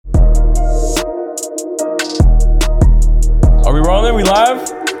Really, we live?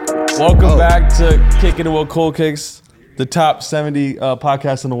 Welcome back to Kicking It with Cool Kicks, the top 70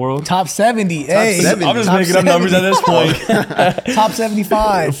 podcast in the world. Top 70. Hey, 70. I'm just Top making up numbers at this point. top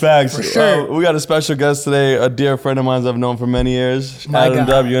 75. Facts. For sure. We got a special guest today, a dear friend of mine I've known for many years. My Adam God.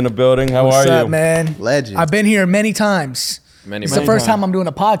 W. in the building. How What's are up, you? man? Legend. I've been here many times. It's the many first times. time I'm doing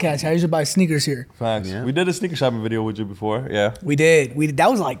a podcast. I usually buy sneakers here. Facts. Yeah. We did a sneaker shopping video with you before. Yeah. We did. That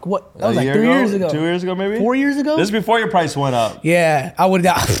was like, what? That was A like year 3 years ago. 2 years ago, maybe? 4 years ago? This is before your price went up. Yeah, I wouldn't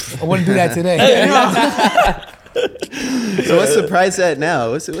do that today. So what's the price at now?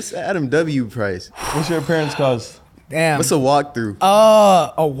 What's the Adam W price? What's your appearance cost? Damn. What's a walkthrough?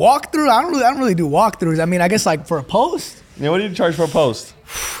 A walkthrough? I don't really do walkthroughs. I mean, I guess like for a post, Yeah, what do you charge for a post?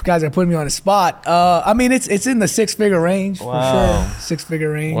 guys are putting me on the spot. I mean, it's in the six-figure range Wow. for sure. Six-figure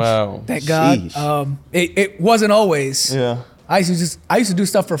range. Wow. Thank God. Sheesh. It wasn't always. Yeah. I used to do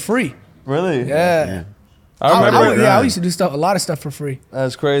stuff for free. Really? Yeah. I remember. I used to do a lot of stuff for free.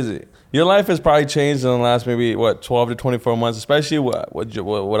 That's crazy. Your life has probably changed in the last maybe 12 to 24 months, especially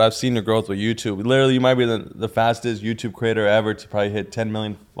what I've seen your growth with YouTube. Literally, you might be the fastest YouTube creator ever to probably hit 10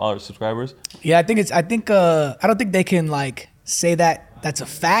 million subscribers. Yeah, I don't think they can like say that's a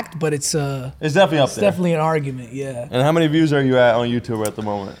fact, but it's It's definitely up there. definitely an argument. Yeah, And how many views are you at on YouTube at the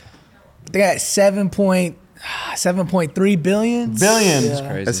moment? they got 7.3 billion. Billions. Yeah.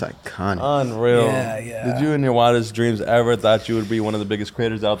 Crazy. That's iconic. Unreal. Yeah. Did you in your wildest dreams ever thought you would be one of the biggest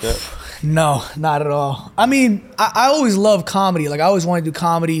creators out there? No, not at all. I mean, I always loved comedy. Like I always wanted to do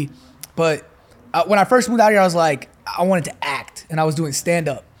comedy, but when I first moved out here, I was like, I wanted to act, and I was doing stand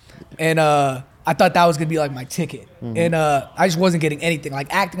up, and I thought that was gonna be like my ticket, and I just wasn't getting anything. Like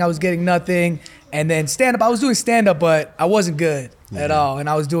acting, I was getting nothing, and then stand up, I was doing stand up, but I wasn't good at all, and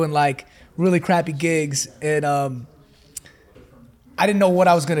I was doing like really crappy gigs, and I didn't know what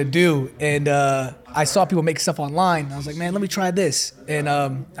I was gonna do, and I saw people make stuff online. And I was like, man, let me try this, and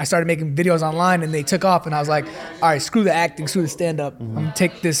I started making videos online, and they took off. And I was like, all right, screw the acting, screw the stand-up. I'm gonna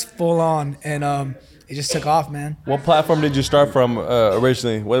take this full on, and it just took off, man. What platform did you start from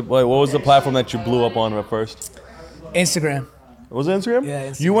originally? What was the platform that you blew up on at first? Instagram. Was it Instagram? Yeah,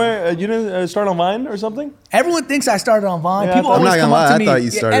 Instagram. You didn't start on Vine or something? Everyone thinks I started on Vine. Yeah, People I'm always not come gonna up lie, to me. I thought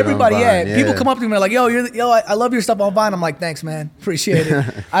you started on everybody, Vine, yeah. People yeah. come up to me and they're like, I love your stuff on Vine. I'm like, thanks, man. Appreciate it.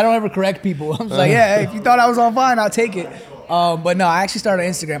 I don't ever correct people. I'm just like, yeah, hey, if you thought I was on Vine, I'll take it. But no, I actually started on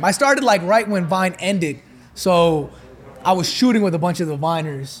Instagram. I started like right when Vine ended. So I was shooting with a bunch of the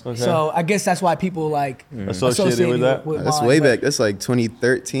Viners. Okay. So I guess that's why people like Associated with that? That's Vine. way But, back. That's like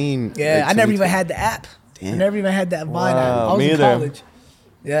 2013. yeah, like I never even 2012. had the app. I Damn. never even had that Vine app. Wow, I was me in either. college.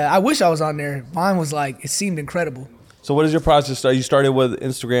 Yeah, I wish I was on there. Vine was like, it seemed incredible. So what is your process? You started with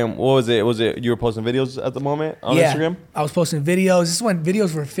Instagram. What was it? Was it you were posting videos at the moment on Instagram? I was posting videos. This is when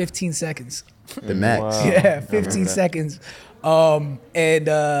videos were 15 seconds. The max. Wow. Yeah, 15 seconds. I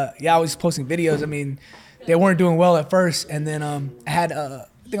was posting videos. I mean, they weren't doing well at first, and then I had I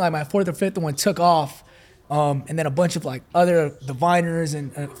think like my fourth or fifth one took off, and then a bunch of like the Viners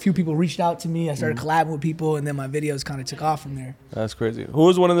and a few people reached out to me. I started collabing with people, and then my videos kind of took off from there. That's crazy. Who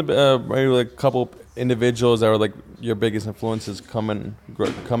was one of the maybe like couple individuals that were like your biggest influences coming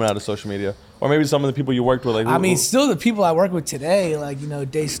out of social media, or maybe some of the people you worked with? Like, I mean, still the people I work with today, like,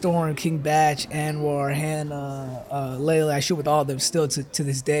 Day Storm, King Batch, Anwar, Hannah, Layla, I shoot with all of them still to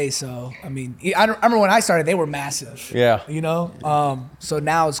this day. So, I mean, I remember when I started, they were massive. Yeah. So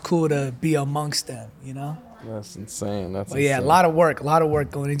now it's cool to be amongst them, That's insane. That's But yeah, a insane. lot of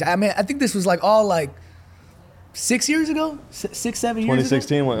work going into. I mean, I think this was like all like 6 years ago, 6, 7 years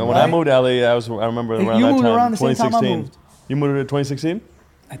 2016 ago. when I Right? moved to LA, I remember You around that moved time. around the same time I 2016. moved. You moved to 2016?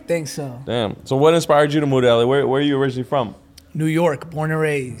 I think so. Damn. So what inspired you to move to LA? Where are you originally from? New York, born and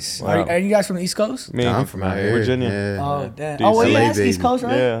raised. Wow. Are you guys from the East Coast? Me, Nah, I'm from out here. Virginia. Yeah. Oh, damn. DC. Oh, well, yeah, LA that's East baby. Coast,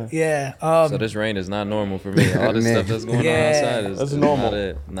 right? Yeah. Yeah. So this rain is not normal for me. All this Man. stuff that's going Yeah. on outside is That's is normal. Not,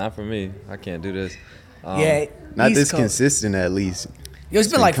 it. Not for me. I can't do this. Yeah. Not East this Coast. consistent, at least. Yo, it's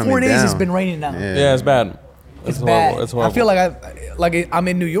been like 4 coming days. It's down. been raining now. Yeah. Yeah, it's bad. It's horrible. bad. It's horrible. I feel like I'm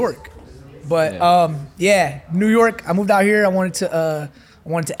in New York, but New York. I moved out here. I wanted to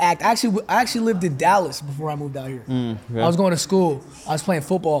act. I actually lived in Dallas before I moved out here. yeah. I was going to school. I was playing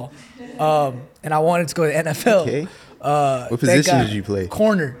football, and I wanted to go to NFL. Okay. What What position did you play?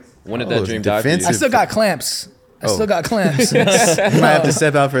 Corner. When did Oh, that dream die for you? defensive. I still got clamps. I Oh. still got clamps. You might have to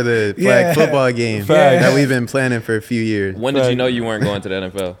step out for the flag Yeah. football game Facts. that we've been planning for a few years. When did you know you weren't going to the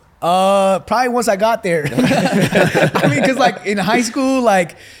NFL? Probably once I got there. I mean, because like in high school,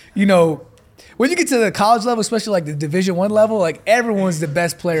 like, when you get to the college level, especially like the Division I level, like everyone's the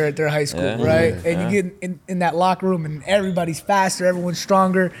best player at their high school, Yeah. right? Yeah. And you get in that locker room, and everybody's faster, everyone's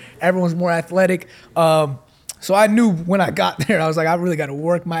stronger, everyone's more athletic. So I knew when I got there, I was like, I really got to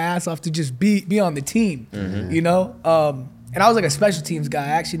work my ass off to just be on the team, you know? And I was like a special teams guy. I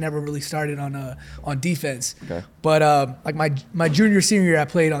actually never really started on defense. Okay. But like my junior, senior year, I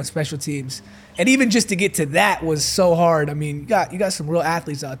played on special teams. And even just to get to that was so hard. I mean, you got some real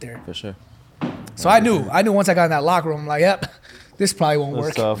athletes out there. For sure. So I knew once I got in that locker room, I'm like, yep, this probably won't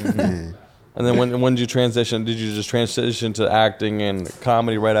That's work. tough. And then when did you transition? Did you just transition to acting and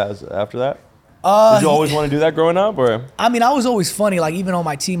comedy right after that? Did you always want to do that growing up, or? I mean, I was always funny. Like even on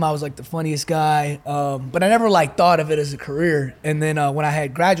my team, I was like the funniest guy. But I never like thought of it as a career. And then when I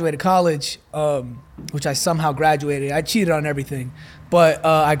had graduated college, which I somehow graduated, I cheated on everything, but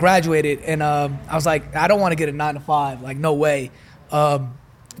I graduated, and I was like, I don't want to get a 9-to-5. Like no way.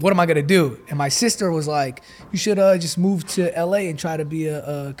 What am I gonna do? And my sister was like, you should just move to LA and try to be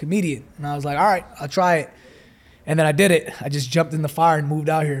a comedian. And I was like, all right, I'll try it. And then I did it. I just jumped in the fire and moved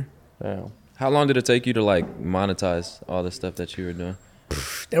out here. Damn. How long did it take you to like monetize all the stuff that you were doing?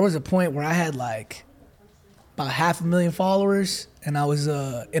 There was a point where I had like about 500,000 followers, and I was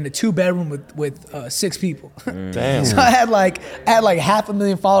in a 2-bedroom with 6 people. Damn. So I had like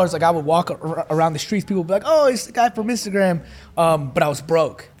 500,000 followers. Like I would walk around the streets, people would be like, "Oh, it's the guy from Instagram," but I was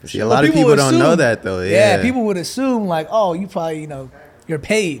broke. See, a lot of people would don't know assume- that though. Yeah, Yeah, people would assume like, "Oh, you probably you're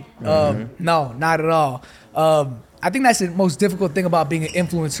paid." No, not at all. I think that's the most difficult thing about being an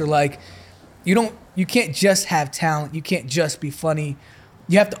influencer. Like, you can't just have talent. You can't just be funny.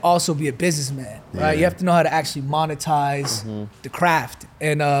 You have to also be a businessman, right? Yeah. You have to know how to actually monetize the craft,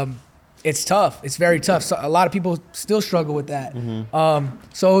 and it's tough. It's very tough. So a lot of people still struggle with that.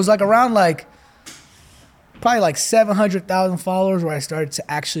 So it was like around probably like 700,000 followers where I started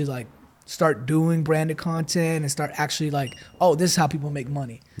to actually like start doing branded content and start actually like, oh, this is how people make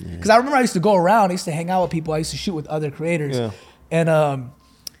money. Because I remember I used to go around, I used to hang out with people, I used to shoot with other creators, and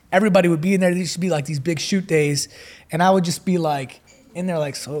everybody would be in there. There used to be like these big shoot days, and I would just be like in there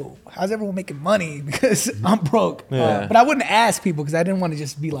like, so how's everyone making money? Because I'm broke. Yeah. But I wouldn't ask people because I didn't want to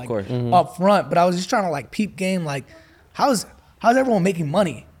just be like course. up front. But I was just trying to like peep game, like how's everyone making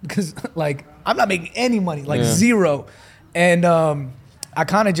money? Because like I'm not making any money, like zero. And I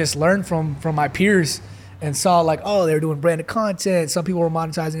kind of just learned from my peers and saw like, oh, they were doing branded content. Some people were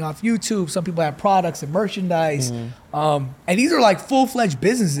monetizing off YouTube. Some people had products and merchandise. And these are like full-fledged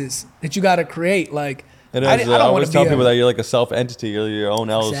businesses that you got to create. Like, It is. I I, don't want always to tell be people that you're like a self-entity. You're your own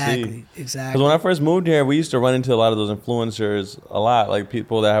LLC. Exactly. Because when I first moved here, we used to run into a lot of those influencers a lot, like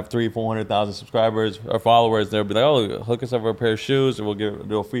people that have 300,000-400,000 subscribers or followers. They'll be like, "Oh, hook us up for a pair of shoes, and we'll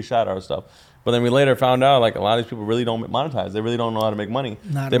do a free shout out or stuff." But then we later found out like a lot of these people really don't monetize. They really don't know how to make money.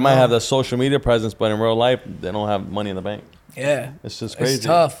 Not They at might all. have the social media presence, but in real life, they don't have money in the bank. Yeah. It's just crazy. It's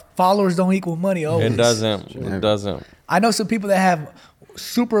tough. Followers don't equal money always. It doesn't. It doesn't. I know some people that have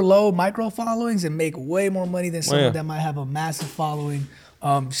super low micro followings and make way more money than someone that might have a massive following.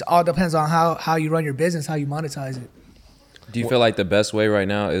 Just all depends on how you run your business, how you monetize it. Do you feel like the best way right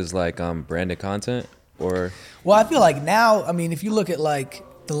now is like branded content, or? Well, I feel like now, I mean, if you look at like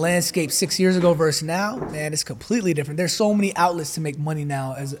the landscape 6 years ago versus now, man, it's completely different. There's so many outlets to make money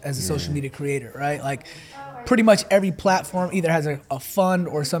now as a social media creator, right? Like pretty much every platform either has a fund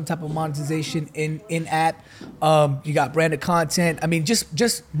or some type of monetization in app. You got branded content. I mean,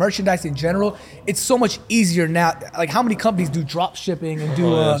 just merchandise in general. It's so much easier now. Like how many companies do drop shipping and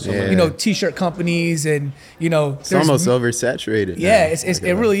do t-shirt companies and It's almost oversaturated. yeah, now.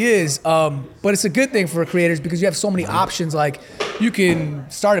 it really is. But it's a good thing for creators because you have so many options. Like you can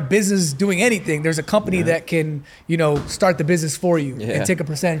start a business doing anything. There's a company that can, start the business for you and take a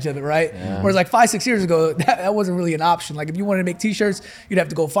percentage of it, right? Whereas like 5-6 years ago, that wasn't really an option. Like if you wanted to make t-shirts, you'd have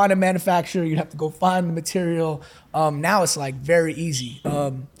to go find a manufacturer. You'd have to go find the material. Now it's like very easy.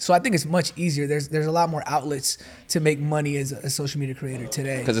 So I think it's much easier. There's a lot more outlets to make money as a social media creator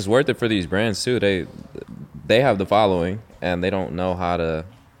today. Because it's worth it for these brands too. They have the following and they don't know how to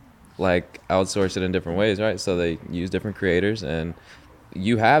like outsource it in different ways, right? So they use different creators and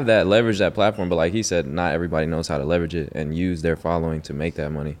you have that leverage that platform, but like he said, not everybody knows how to leverage it and use their following to make that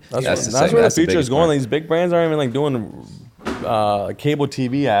money. That's where the future is going. These big brands aren't even like doing cable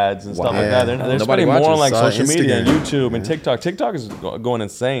TV ads and stuff like that. They're Nobody spending more on watches. like social media and Instagram. YouTube and TikTok. TikTok is going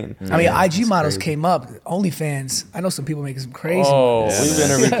insane. I mean, IG models came up. OnlyFans. I know some people making some crazy. Oh, money. we've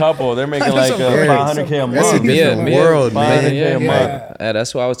interviewed a couple. They're making like Some 500K a That's a month. different world, man. Yeah. Yeah,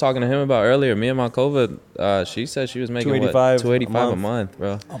 that's what I was talking to him about earlier. Me and my COVID, she said she was making $285 a month,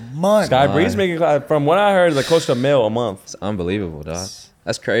 bro. A month. Sky Breeze making, from what I heard, like close to $1 million a month. It's unbelievable, dog.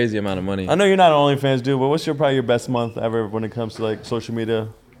 That's crazy amount of money. I know you're not an OnlyFans dude, but what's probably your best month ever when it comes to like social media?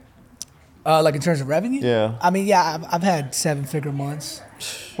 Like in terms of revenue? Yeah. I mean, yeah, I've had 7-figure months.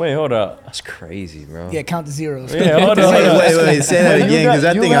 Wait, hold up. That's crazy, bro. Yeah, count the zeros. Yeah, hold on. Wait, say that You again, got- because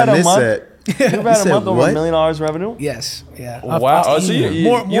I you think had I a missed month? that. You've had a said month over what? $1 million revenue? Yes. Yeah. Wow. Oh, so you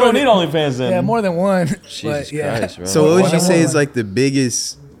More don't than- need OnlyFans then. Yeah, more than one. Jesus but, yeah. Christ, bro. So what would One you on say one. is like the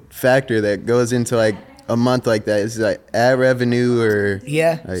biggest factor that goes into like a month like that? Is it like ad revenue or?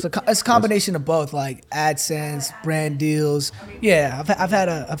 Yeah, Like, so it's a combination of both, like AdSense, brand deals. Yeah, I've had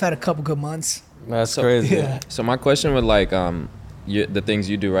a couple good months. That's crazy. Yeah. So my question with like the things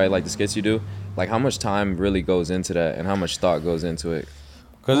you do, right? Like the skits you do, like how much time really goes into that, and how much thought goes into it?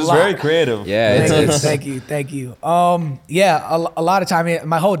 Because it's Lot. very creative. Yeah, it's, Thank you, thank you. Yeah, a lot of time,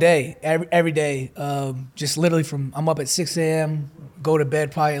 my whole day, every day, just literally from I'm up at 6 a.m., go to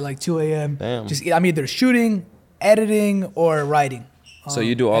bed probably at like 2 a.m. Damn. Just I'm either shooting, editing, or writing. So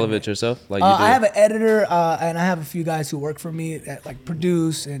you do all of it yourself? Like you do? I have an editor, and I have a few guys who work for me that like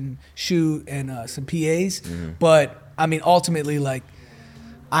produce and shoot and some PAs. Mm-hmm. But I mean, ultimately, like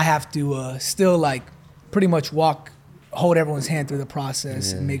I have to still like pretty much hold everyone's hand through the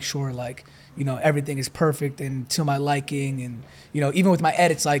process and make sure like everything is perfect and to my liking. And even with my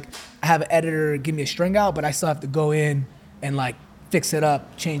edits, like I have an editor give me a string out, but I still have to go in and like fix it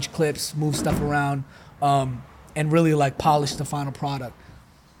up, change clips, move stuff around. And really like polish the final product.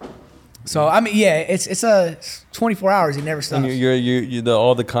 So I mean, yeah, it's 24 hours. It never stops. And you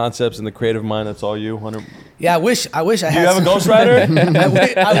all the concepts and the creative mind. That's all you. 100. Yeah, I wish I had. You have a some-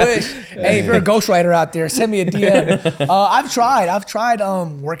 ghostwriter? I wish. Hey, if you're a ghostwriter out there, send me a DM. I've tried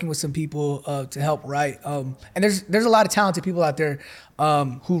working with some people to help write. And there's a lot of talented people out there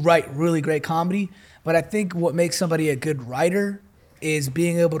who write really great comedy. But I think what makes somebody a good writer is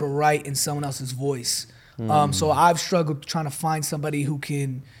being able to write in someone else's voice. So I've struggled trying to find somebody who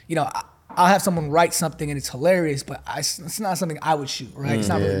can, I'll have someone write something and it's hilarious, but it's not something I would shoot, right? It's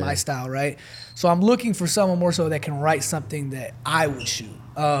not really my style, right? So I'm looking for someone more so that can write something that I would shoot.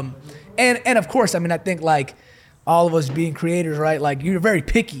 And of course, I mean, I think like all of us being creators, right? Like you're very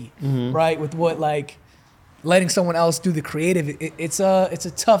picky, right? With what like letting someone else do the creative, it's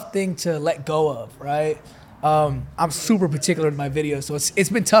a tough thing to let go of, right? I'm super particular in my videos, so it's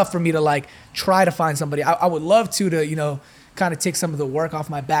been tough for me to like try to find somebody. I would love to kind of take some of the work off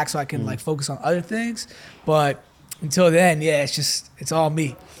my back so I can like focus on other things. But until then, yeah, it's all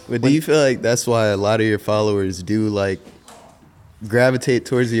me. But do you feel like that's why a lot of your followers do like gravitate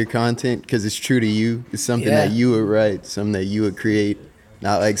towards your content because it's true to you? It's something Yeah. that you would write, something that you would create,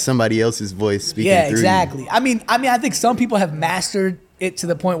 not like somebody else's voice speaking Yeah, through exactly. I mean, I think some people have mastered it to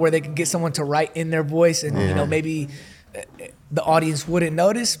the point where they can get someone to write in their voice, and maybe the audience wouldn't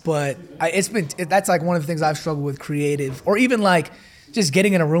notice. But that's like one of the things I've struggled with creative, or even like just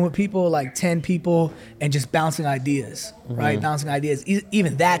getting in a room with people, like 10 people, and just bouncing ideas, right? Bouncing ideas.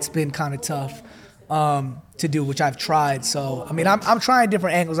 Even that's been kind of tough to do, which I've tried. So I mean, I'm trying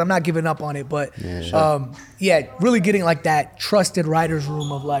different angles. I'm not giving up on it, but really getting like that trusted writer's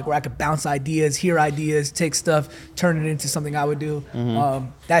room of like where I could bounce ideas, hear ideas, take stuff, turn it into something I would do.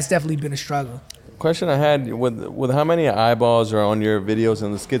 That's definitely been a struggle. Question I had with how many eyeballs are on your videos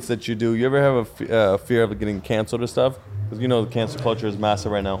and the skits that you do, you ever have a fear of getting canceled or stuff? Because the cancel culture is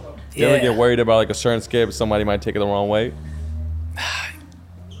massive right now. You ever Yeah. get worried about like a certain skit, somebody might take it the wrong way?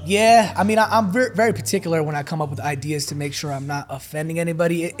 Yeah, I mean, I'm very, very particular when I come up with ideas to make sure I'm not offending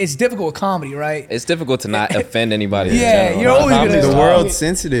anybody. It's difficult with comedy, right? It's difficult to not offend anybody. Yeah, in general. you're always Comedy's gonna. The world's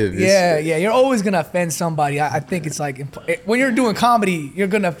sensitive. Yeah, you're always gonna offend somebody. I think it's like when you're doing comedy, you're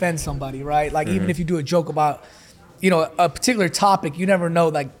gonna offend somebody, right? Like even if you do a joke about, a particular topic, you never know.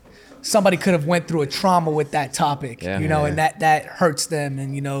 Like somebody could have went through a trauma with that topic, Yeah. and that hurts them,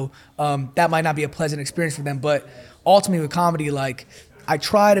 and that might not be a pleasant experience for them. But ultimately, with comedy, like I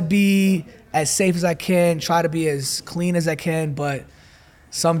try to be as safe as I can, try to be as clean as I can, but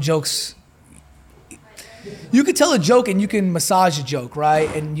some jokes. You can tell a joke and you can massage a joke,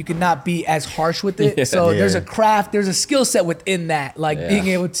 right? And you can not be as harsh with it. Yeah. So there's Yeah. a craft, there's a skill set within that. Like Yeah. being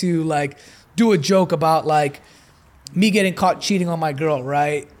able to like do a joke about like me getting caught cheating on my girl,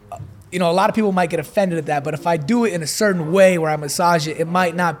 right? A lot of people might get offended at that, but if I do it in a certain way where I massage it, it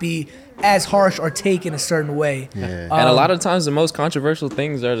might not be as harsh or taken a certain way. Yeah. And a lot of times, the most controversial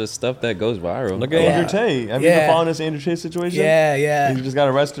things are the stuff that goes viral. Look at Yeah. Andrew Tate. Have you Yeah. been following this Andrew Tate situation? Yeah. He just got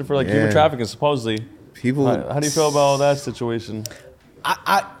arrested for like human Yeah. trafficking, supposedly. People. How do you feel about all that situation?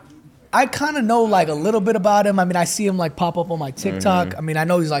 I kind of know like a little bit about him. I mean, I see him like pop up on my TikTok. Mm-hmm. I mean, I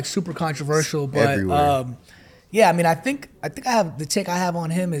know he's like super controversial, but Everywhere. yeah, I mean, I think I have the take I have on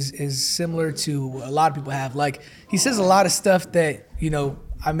him is similar to what a lot of people have. Like he says a lot of stuff that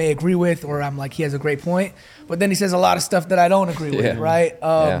I may agree with, or I'm like he has a great point, but then he says a lot of stuff that I don't agree with, Yeah. right?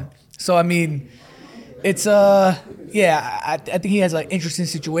 Yeah. So I mean, It's yeah, I think he has an interesting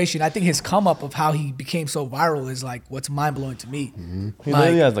situation. I think his come up of how he became so viral is like what's mind blowing to me. He Like-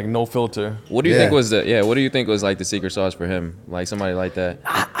 literally has like no filter. What do you Yeah. think was what do you think was like the secret sauce for him? Like somebody like that.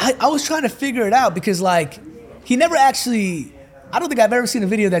 I was trying to figure it out because like he never actually. I don't think I've ever seen a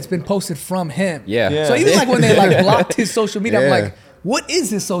video that's been posted from him. Yeah. Yeah. So even like when they like blocked his social media, I'm Yeah. like, what is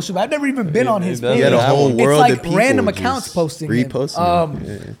his social media? I've never even been on his doesn't page. He had a whole It's world It's like of people random just accounts posting him. reposting him.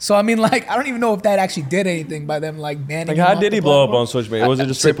 Yeah. So I mean, like, I don't even know if that actually did anything by them like banning. Like, him how off did the he blow up platform. on social media? Was it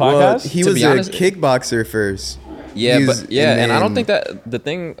just straight Well, podcast? he To was be a honest- kickboxer first. Yeah, He was- but yeah, and I don't then- think that the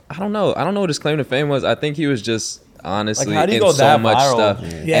thing. I don't know what his claim to fame was. I think he was just honestly Like, how do you in go so that much viral? stuff,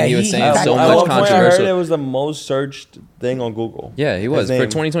 Yeah, and he was he- saying at so one much point I I heard it controversial. was the most searched thing on Google. Yeah, he was His for name.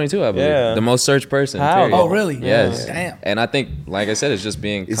 2022, I believe. Yeah. The most searched person. How? Period. Oh, really? Yes. Damn. And I think, like I said, it's just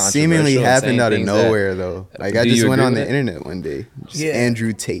being It controversial seemingly and happened saying out of things that- nowhere, though. Like, I Do just you went agree on with the it? internet one day. Just Yeah.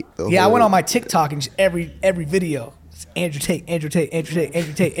 Andrew Tate. Yeah, I went on my TikTok and just every video. It's Andrew Tate, Andrew Tate, Andrew Tate,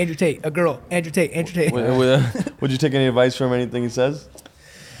 Andrew Tate, Andrew Tate, a girl, Andrew Tate, Andrew Tate. Would you take any advice from anything he says?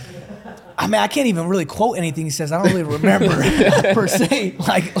 I mean, I can't even really quote anything he says. I don't really remember per se,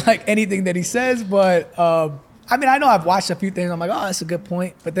 like anything that he says. But I mean, I know I've watched a few things. I'm like, oh, that's a good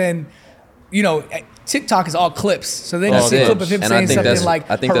point. But then, you know, TikTok is all clips. So then you Oh, see a yeah. clip of him And I saying think something that's- like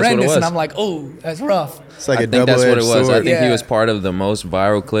I think that's what it horrendous, and was. I'm like, oh, that's rough. It's like I a think that's what it double-edged was. I sword. think he Yeah. was part of the most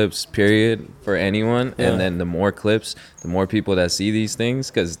viral clips, period, for anyone. Yeah. And then the more clips, the more people that see these things,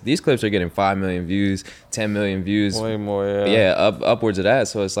 because these clips are getting 5 million views, 10 million views. Way more, yeah. Yeah, upwards of that.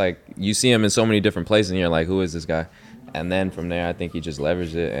 So it's like you see him in so many different places, and you're like, who is this guy? And then from there, I think he just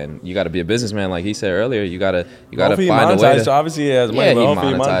leveraged it. And you got to be a businessman, like he said earlier. You gotta Hopefully he find a way monetized. to. Obviously, he has money, Yeah, but he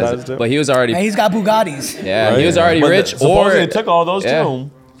hopefully he monetized monetized it. it. But he was already. And he's got Bugattis. Yeah, Right? he was already But rich. supposedly Or he took all those yeah.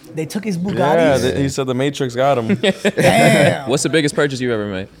 too. They took his Yeah, Bugattis. he said the Matrix got him. Damn. What's the biggest purchase you ever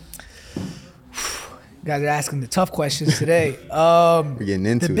made? You guys are asking the tough questions today. We're getting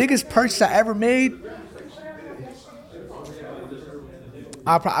into The it. biggest purchase I ever made.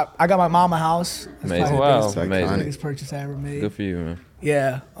 I got my mom a house. That's Amazing. probably the Wow. biggest, It's Amazing. iconic. biggest purchase I ever made. Good for you, man.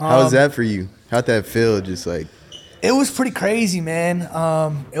 Yeah. How was that for you? How'd that feel? Just like, It was pretty crazy, man.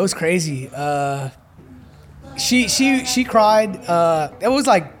 It was crazy. She cried. It was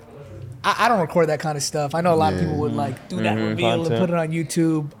like I don't record that kind of stuff. I know a lot of people would like do that reveal and Content. put it on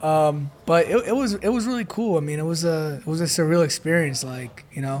YouTube. But it was really cool. I mean, it was a surreal experience. Like,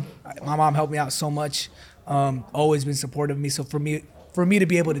 you know, my mom helped me out so much. Always been supportive of me. So for me to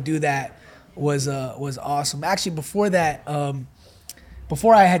be able to do that was awesome. Actually, before that,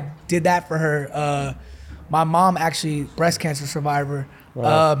 before I had did that for her, my mom actually breast cancer survivor.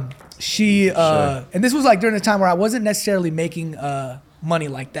 She and this was like during the time where I wasn't necessarily making money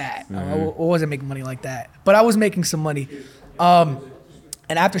like that. I wasn't making money like that, but I was making some money.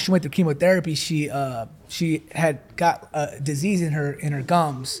 And after she went through chemotherapy, she had got a disease in her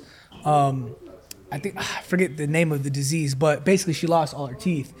gums. I think I forget the name of the disease, but basically she lost all her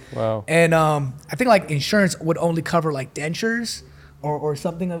teeth. Wow. And I think like insurance would only cover like dentures or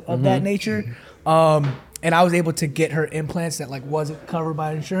something of that nature. And I was able to get her implants that like wasn't covered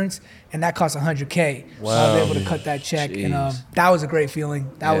by insurance, and that cost $100K. So I was able to cut that check, and Jeez. that was a great feeling.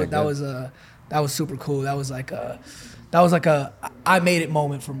 That Yeah, was good. that was super cool. That was like a I made it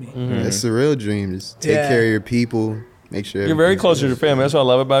moment for me. that's the real dream. Just take Yeah. care of your people. Make sure You're very everything's close to good. your family. That's what I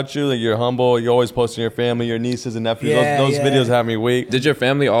love about you. Like, you're humble. You're always posting your family, your nieces and nephews. Yeah, those yeah. videos have me weak. Did your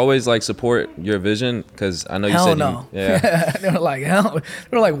family always like support your vision? Because I know you Hell said no. yeah. They were like, hell.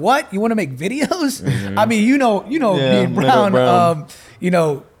 They were like, what? You want to make videos? I mean, you know, Yeah, me and Middle Brown. Brown. You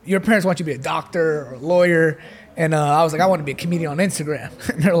know, your parents want you to be a doctor or a lawyer, and I was like, I want to be a comedian on Instagram.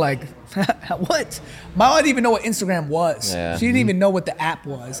 And they're like, what? My mom didn't even know what Instagram was. Yeah. She didn't even know what the app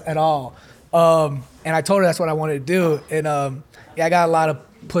was at all. And I told her that's what I wanted to do, and yeah, I got a lot of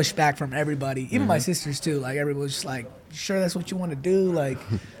pushback from everybody, even my sisters too. Like everybody was just like, "You sure that's what you want to do?" Like.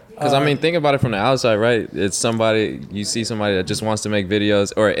 Because I mean, think about it from the outside, right? It's somebody, you see somebody that just wants to make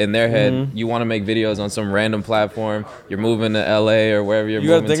videos, or in their head, you want to make videos on some random platform. You're moving to LA or wherever you're You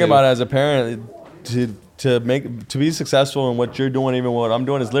got moving to think to. about it as a parent. To be successful in what you're doing, even what I'm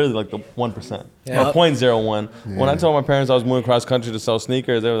doing, is literally like the 1%. Yeah. Or 0.01. When I told my parents I was moving cross country to sell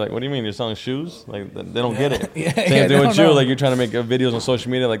sneakers, they were like, "What do you mean you're selling shoes?" Like, they don't get it. Yeah, Same yeah, thing they with don't you. know. Like, you're trying to make videos on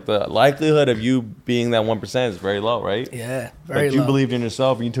social media. Like, the likelihood of you being that 1% is very low, right? Yeah, very Like, you low. believed in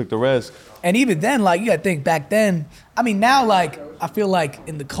yourself and you took the risk. And even then, like, you gotta think back then. I mean, now, like, I feel like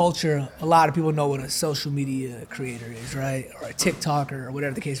in the culture, a lot of people know what a social media creator is, right? Or a TikToker or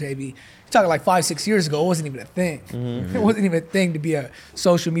whatever the case may be. You're talking like 5-6 years ago, it wasn't even a thing. Mm-hmm. It wasn't even a thing to be a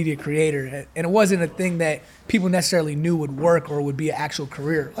social media creator. And it wasn't a thing that people necessarily knew would work or would be an actual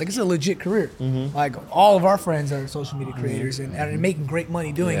career. Like, it's a legit career. Mm-hmm. Like, all of our friends are social media creators and are making great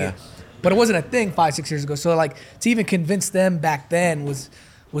money doing Yeah. it. But it wasn't a thing 5-6 years ago. So, like, to even convince them back then was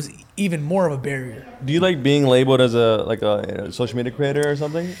even more of a barrier. Do you like being labeled as a social media creator or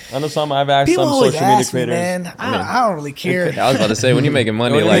something? I know I've asked People some always social media ask me, creators. man. I don't really care. I was about to say, when you're making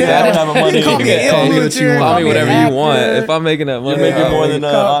money Yeah, like yeah, that, I don't have a money. You can call me an Call me what you influencer, want. call me an whatever you want. actor. If I'm making that You're money, making more than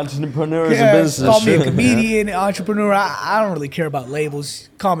Call- entrepreneurs Yeah, and business. call me a comedian, entrepreneur. I don't really care about labels.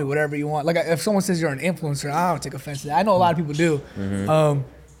 Call me whatever you want. Like, if someone says you're an influencer, I don't take offense to that. I know a lot of people do,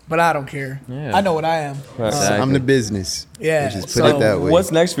 but I don't care. Yeah. I know what I am. Right. I'm the business. Yeah, Let's just put so it that way. What's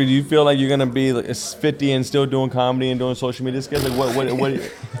next for you? Do you feel like you're gonna be like 50 and still doing comedy and doing social media skills? Like what?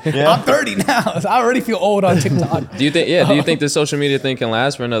 Yeah. I'm 30 now. So I already feel old on TikTok. do you think? Yeah. Do you think the social media thing can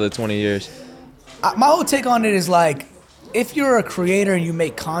last for another 20 years? My whole take on it is like, if you're a creator and you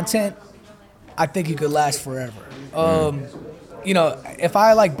make content, I think you could last forever. You know, if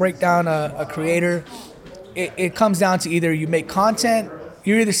I like break down a creator, it comes down to either you make content,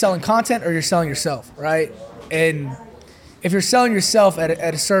 you're either selling content or you're selling yourself, right? And if you're selling yourself at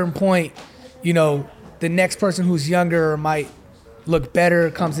a certain point, you know, the next person who's younger or might look better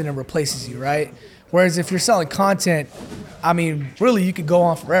comes in and replaces you, right? Whereas if you're selling content, I mean, really, you could go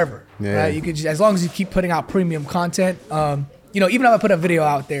on forever, Yeah. right? You could just, as long as you keep putting out premium content. You know, even if I put a video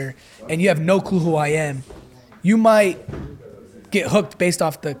out there and you have no clue who I am, you might get hooked based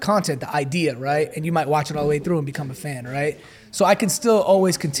off the content, the idea, right? And you might watch it all the way through and become a fan, right? So I can still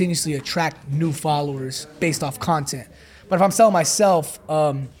always continuously attract new followers based off content. But if I'm selling myself,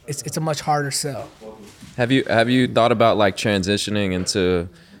 it's a much harder sell. Have you thought about like transitioning into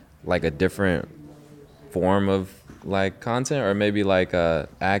like a different form of like content, or maybe like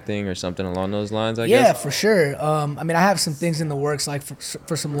acting or something along those lines? I Yeah, guess. for sure. I mean, I have some things in the works, like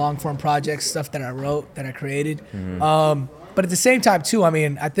for some long form projects, stuff that I wrote, that I created. But at the same time, too, I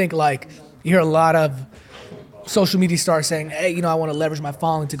mean, I think like you hear a lot of social media stars saying, hey, you know, I want to leverage my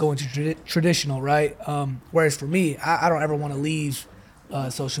following to go into traditional, right? Whereas for me, I don't ever want to leave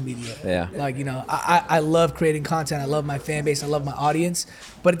social media. Yeah. Like, you know, I love creating content. I love my fan base. I love my audience.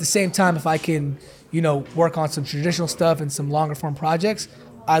 But at the same time, if I can, you know, work on some traditional stuff and some longer form projects,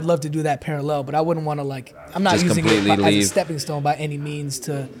 I'd love to do that parallel. But I wouldn't want to, like, I'm not Just using it completely as a leave. stepping stone by any means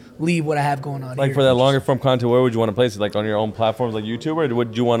to leave what I have going on Like here. for that longer form content, where would you want to place it? Like on your own platforms like YouTube, or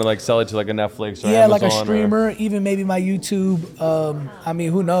would you want to like sell it to like a Netflix or Yeah, Amazon? like a or- streamer, even maybe my YouTube. I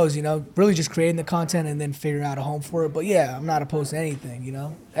mean, who knows, you know, really just creating the content and then figuring out a home for it. But yeah, I'm not opposed to anything, you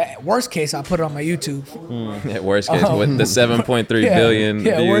know. Worst case, I'll put it on my YouTube. At worst case, with the 7.3 billion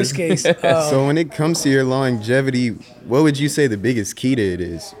Yeah, views. worst case. So when it comes to your longevity, what would you say the biggest key to it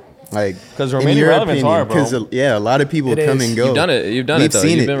is? Like, 'Cause in remaining your relevant's opinion, hard, bro. 'cause, yeah, a lot of people It come is. and go. You've done it. You've done We've it though.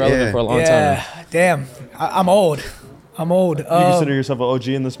 seen You've it, been relevant yeah. for a long Yeah, time. damn. I'm old. I'm old. You consider yourself an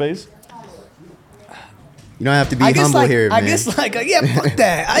OG in the space? You don't have to be I guess humble like, here, man. I guess like, yeah, fuck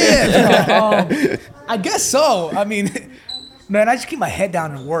that. I am. I guess so. I mean, man, I just keep my head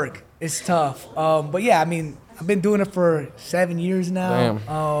down and work. It's tough. But yeah, I mean, I've been doing it for 7 years now.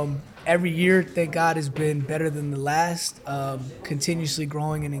 Damn. Every year, thank God, has been better than the last. Continuously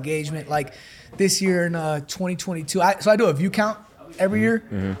growing in engagement. Like this year in 2022, so I do a view count every year,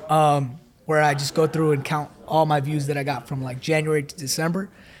 where I just go through and count all my views that I got from like January to December.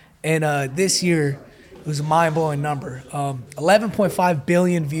 And this year, it was a mind-blowing number. 11.5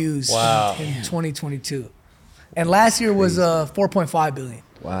 billion views Wow. in 2022. And last year was 4.5 billion.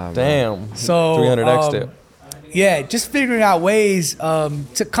 Wow. man. Damn. So 300x it. yeah, just figuring out ways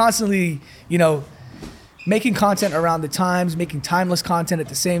to constantly, you know, making content around the times, making timeless content at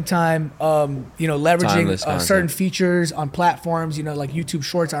the same time, you know, leveraging Timeless content. certain features on platforms, you know, like YouTube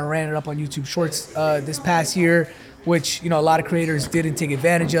Shorts. I ran it up on YouTube Shorts this past year, which, you know, a lot of creators didn't take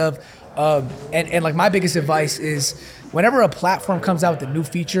advantage of. And like my biggest advice is whenever a platform comes out with a new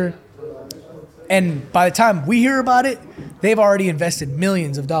feature, and by the time we hear about it, they've already invested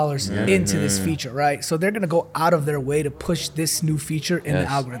millions of dollars into this feature, right? So they're gonna go out of their way to push this new feature in the Yes.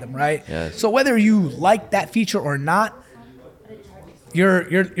 algorithm, right? Yes. So whether you like that feature or not, you're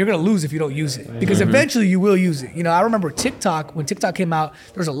gonna lose if you don't use it, because eventually you will use it. You know, I remember TikTok, when TikTok came out,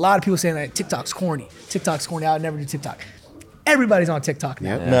 there was a lot of people saying that TikTok's corny. TikTok's corny. I would never do TikTok. Everybody's on TikTok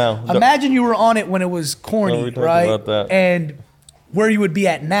now. Yep. No. Imagine you were on it when it was No, corny, we talked right? about that. And where you would be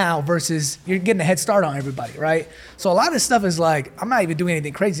at now versus you're getting a head start on everybody, right? So a lot of this stuff is like, I'm not even doing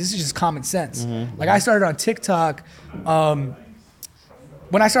anything crazy. This is just common sense. Like I started on TikTok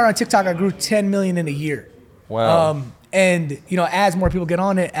when I started on TikTok, I grew 10 million in a year. Wow. And you know, as more people get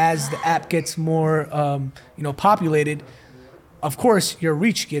on it, as the app gets more, you know, populated, of course your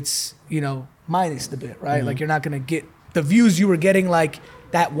reach gets, you know, minused a bit, right? Mm-hmm. Like you're not gonna get the views you were getting like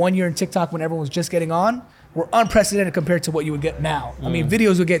that 1 year in TikTok when everyone was just getting on. Were unprecedented compared to what you would get now. I mean,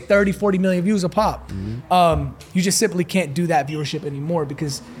 videos would get 30, 40 million views a pop. You just simply can't do that viewership anymore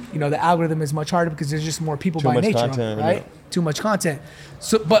because, you know, the algorithm is much harder because there's just more people Too by much nature, content, right? yeah. Too much content.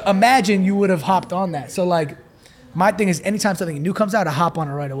 So, but imagine you would have hopped on that. So like, my thing is anytime something new comes out, I hop on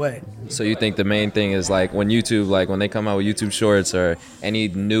it right away. So you think the main thing is like when YouTube, like when they come out with YouTube Shorts or any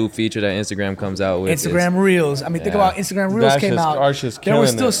new feature that Instagram comes out with? Instagram Reels. I mean, think Yeah. about Instagram Reels That's came just- out. Arch is There was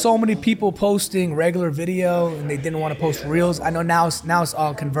killing still it. so many people posting regular video and they didn't want to post Reels. I know now it's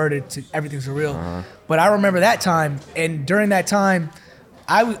all converted to everything's a Reel. But I remember that time, and during that time,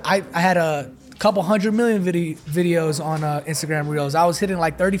 I had a couple 100 million videos on Instagram Reels. I was hitting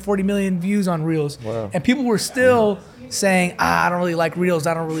like 30, 40 million views on Reels. Wow. And people were still saying, I don't really like Reels.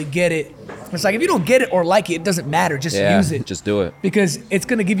 I don't really get it. It's like, if you don't get it or like it, it doesn't matter. Just use it. Just do it. Because it's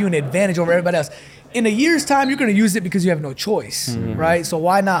going to give you an advantage over everybody else. In a year's time, you're going to use it because you have no choice, right? So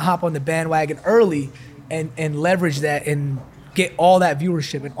why not hop on the bandwagon early and leverage that and get all that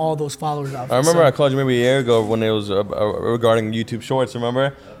viewership and all those followers out there? I remember So- I called you maybe a year ago when it was regarding YouTube Shorts,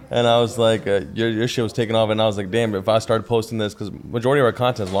 remember? And I was like, your shit was taking off, and I was like, damn, if I started posting this, because majority of our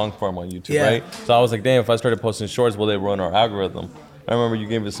content is long form on YouTube, Yeah. right? So I was like, damn, if I started posting shorts, will they run our algorithm? I remember you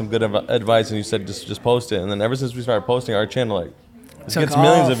gave us some good advice, and you said just post it. And then ever since we started posting, our channel like Took gets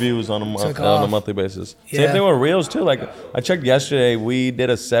millions off. of views on Took a off. monthly basis. Yeah. Same thing with Reels too. Like I checked yesterday, we did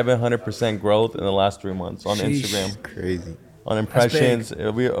a 700% growth in the last 3 months on Sheesh. Instagram. Crazy. On impressions,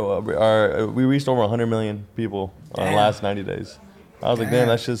 we reached over 100 million people on the Damn. last 90 days. I was like, damn,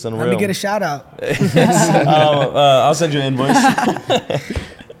 that shit's unreal. Let me get a shout out. I'll send you an invoice.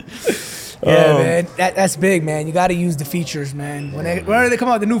 Yeah, man, that's big, man. You got to use the features, man. Whenever they come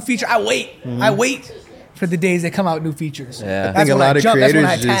out with the new feature, I wait. I wait for the days they come out with new features. Yeah. I think a when lot of jump. That's when I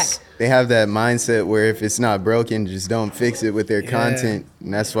creators attack. just they have that mindset where if it's not broken, just don't fix it with their content,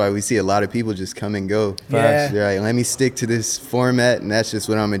 and that's why we see a lot of people just come and go. Yeah. They're like, let me stick to this format, and that's just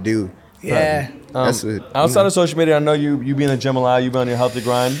what I'm gonna do. Yeah, That's what, Outside of social media, I know you be in the gym a lot. You be on your healthy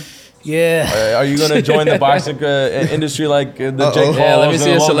grind. yeah. Are you gonna join the boxing industry like the Uh-oh. Jake Pauls? Yeah, let me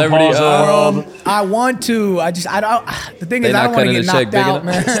see and a Logan celebrity, Pauls of the world? I want to. I don't. The thing is, They I not don't want to cutting get the check knocked big out,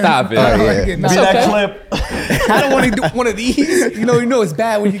 enough. man. Stop it. I don't Oh, want yeah. to get Be knocked that out. clip. I don't want to do one of these. You know it's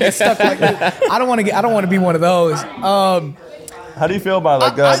bad when you get stuck like that. I don't want to be one of those. How do you feel about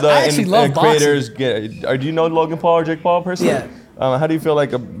like I the actually love creators? Do you know Logan Paul or Jake Paul personally? Yeah. How do you feel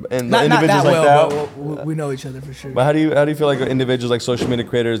like and Not individuals that like well, that? but we know each other for sure. But how do you feel like individuals like social media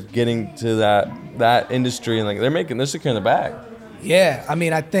creators getting to that industry and like they're securing the bag? Yeah, I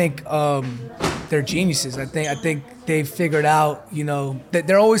mean, I think they're geniuses. I think they've figured out, you know, that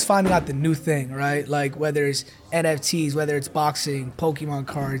they're always finding out the new thing, right? Like whether it's NFTs, whether it's boxing, Pokemon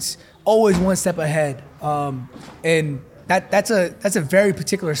cards, always one step ahead. And that's a very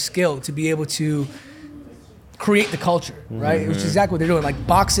particular skill to be able to create the culture, right? Which is exactly what they're doing. Like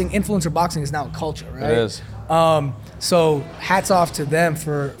boxing, influencer boxing is now a culture, right? It is. So hats off to them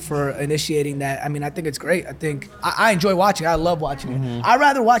for initiating that. I mean, I think it's great. I think I enjoy watching it. I love watching it. I'd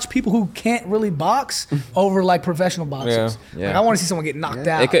rather watch people who can't really box over like professional boxers. Yeah. Like, I want to see someone get knocked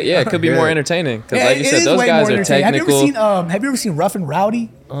out. It could be more entertaining because, Yeah, like you it said, is those way guys more are entertaining. technical. Have you ever seen Rough and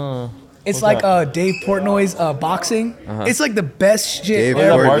Rowdy? It's what's like that? Dave Portnoy's boxing. It's like the best shit Dave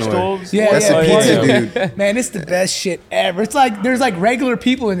ever. Like Portnoy. Barstools? Yeah, That's yeah, a pizza dude. Man, it's the best shit ever. It's like there's like regular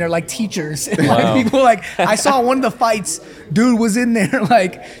people in there, like teachers, and like people. Like I saw one of the fights, dude was in there.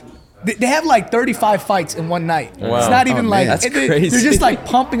 Like they have like 35 fights in one night. Wow. It's not even Oh, like man. That's they're crazy. just like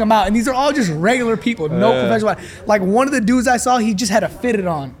pumping them out, and these are all just regular people, no professional. Like one of the dudes I saw, he just had a fitted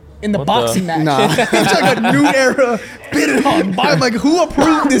on in the boxing match. Nah. It's like a new era fitted on. I'm like, who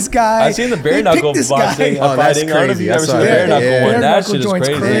approved this guy? I've seen the Who bare picked knuckle this guy? boxing Oh, that's fighting. I don't know if crazy. you've I ever saw seen the that. bare knuckle Yeah. one. Bare That knuckle shit is joint's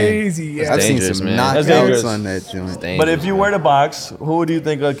crazy. crazy. Yeah. I've seen dangerous, some man. That's knockouts dangerous. on that joint. But if you were to box, who do you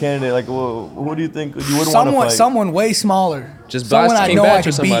think a candidate like? Who do you think you would want to fight? Someone way smaller. Just someone box I King know I Batch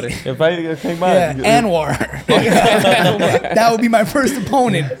or can beat. somebody. If I came by, Yeah, Anwar. That would be my first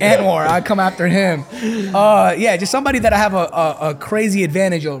opponent, Anwar. I'd come after him. Yeah, just somebody that I have a crazy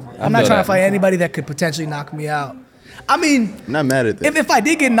advantage over. I'm not feel trying that. to fight anybody that could potentially knock me out. I mean, I'm not mad at that. if I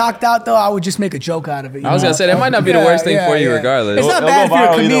did get knocked out, though, I would just make a joke out of it. I was gonna say that might not be the worst thing for you, regardless. It's not It'll bad if go you're a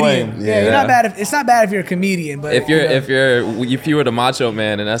viral either way. comedian. Yeah. Yeah, you're not bad. It's not bad if you're a comedian, but If you were the Macho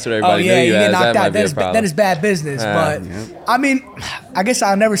Man and that's what oh everybody yeah, knew you you get as, that knocked might out. be a problem. That is bad business. But I mean, I guess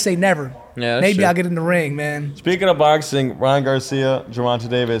I'll never say never. Yeah, that's maybe true. I'll get in the ring, man. Speaking of boxing, Ryan Garcia, Gervonta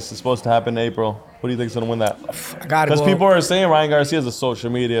Davis is supposed to happen in April. Who do you think's gonna win that? I gotta Because go. people are saying Ryan Garcia is a social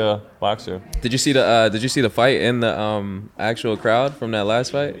media boxer. Did you see the fight in the actual crowd from that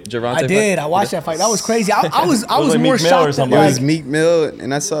last fight? Gervonta I did. fight? I watched that fight. That was crazy. I was like more Meek Mill or shocked than something. It like, was Meek Mill,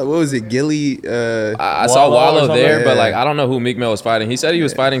 and I saw what was it, Gilly? I saw Wallow or Wallow something? there, but Yeah. like I don't know who Meek Mill was fighting. He said he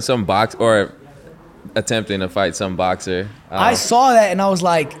was fighting some or attempting to fight some boxer. I saw that and I was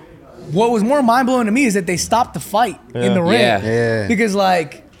like, what was more mind blowing to me is that they stopped the fight in the ring. Yeah. Yeah. Because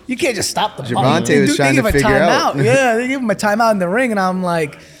like you can't just stop the Gervonta fight. was trying to figure out. Yeah, they give him a timeout in the ring, and I'm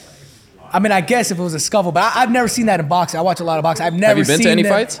like, I mean, I guess if it was a scuffle, but I've never seen that in boxing. I watch a lot of boxing. I've never Have you been seen to any that-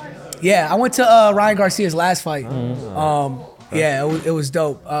 fights? Yeah, I went to Ryan Garcia's last fight. Yeah, it was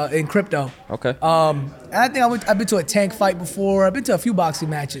dope in crypto. Okay. And I think I've been to a Tank fight before. I've been to a few boxing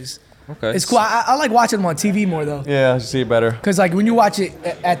matches. Okay. It's cool. I like watching them on TV more though. Yeah, I see it better. Cause like when you watch it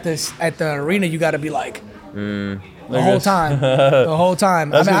at the arena, you got to be like the whole time, the whole time.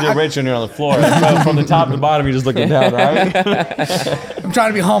 That's I because mean, you're rich and you're on the floor. From the top to the bottom, you're just looking down, right? I'm trying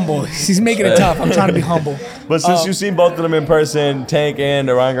to be humble. He's making it tough. I'm trying to be humble. But since you've seen both of them in person, Tank and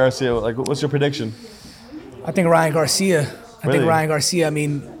Ryan Garcia, like, what's your prediction? I think Ryan Garcia. Really? I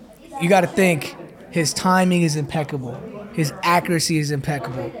mean, you got to think his timing is impeccable. His accuracy is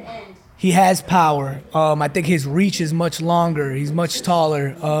impeccable. He has power. I think his reach is much longer. He's much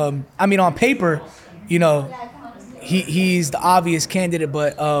taller. I mean, on paper, you know, he's the obvious candidate,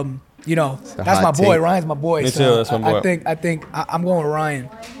 but you know, a that's my hot boy. take. Ryan's my boy. Me so too, that's my boy. I think I'm going with Ryan.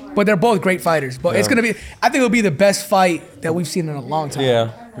 But they're both great fighters. But it's gonna be. I think it'll be the best fight that we've seen in a long time.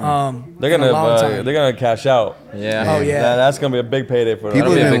 Yeah. They're in a long gonna time. they're gonna cash out. Yeah. Oh, yeah. That's gonna be a big payday for them.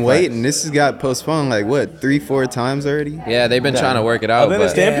 People be a have big been fight. waiting. This has got postponed like what 3-4 times already. Yeah, they've been trying to work it I out. think but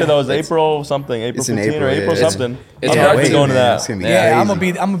it's stamped Yeah. though. It's April something, April It's in 15 or April, April yeah. something. It's I'm hard definitely to- going to man, that. it's gonna be Yeah, I'm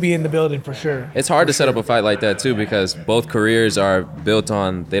crazy. gonna be in the building for sure. It's hard to set up a fight like that too because both careers are built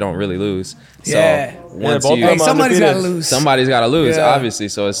on they don't really lose. So Yeah. once both you of Hey, them somebody's undefeated. got to lose. somebody's got to lose, Yeah. obviously.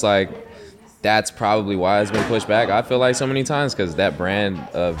 So it's like that's probably why it's been pushed back. I feel like so many times because that brand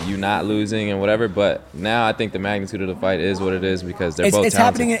of you not losing and whatever. But now I think the magnitude of the fight is what it is because they're both It's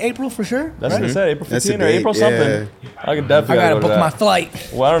talented. happening in April for sure. That's right? what I said, April That's 15 a or date, April something. I could I definitely gotta go to book that. my flight.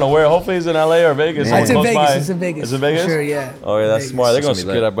 Well, I don't know where. Hopefully it's in LA or Vegas. Yeah. It's in close Vegas. by. It's in Vegas. It's in Vegas? For sure, yeah. Oh yeah, that's Vegas. smart. They're gonna It's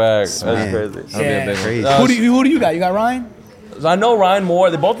gonna secure be that bag. Man. That's crazy. That'll be a Yeah. big one. Crazy. Who do you got? You got Ryan? So I know Ryan more.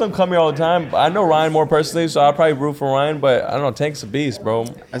 They both of them come here all the time. I know Ryan more personally, so I'll probably root for Ryan. But I don't know. Tank's a beast, bro.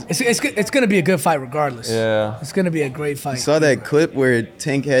 It's gonna be a good fight regardless. Yeah. It's gonna be a great fight. Saw that clip where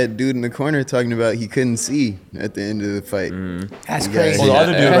Tank had dude in the corner talking about he couldn't see at the end of the fight. That's Yeah. crazy. Oh, the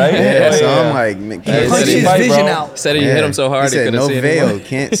other dude, right? Yeah, Oh, so yeah. I'm like, man, He can't punched City his see. fight, vision bro. out. Said he hit him so hard he he said couldn't no see veil, anymore.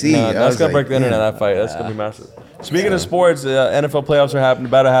 can't see. Nah, I that's was gonna break like, the internet. damn. That fight. That's gonna be massive. Speaking of sports, NFL playoffs are happening.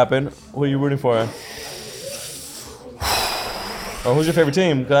 About to happen. Who are you rooting for? Or who's your favorite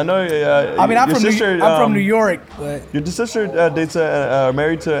team? Because I know. I mean, I'm your from sister, I'm from New York, but Your sister dates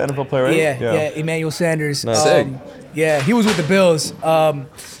married to an NFL player, right? yeah, Emmanuel Sanders. Nice. Sick. Yeah, he was with the Bills.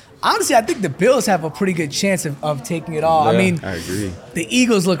 Honestly, I think the Bills have a pretty good chance of taking it all. I Yeah. mean, I agree. the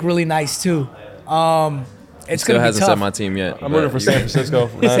Eagles look really nice too. It's Still gonna be hasn't tough. set my team yet. I'm rooting for San Francisco.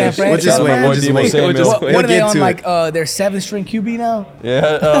 San Fran? We'll just Shout wait. out We'll my just Debo wait. Samuel. We'll just- What we'll are they get on? to Like it. their 7th-string QB now?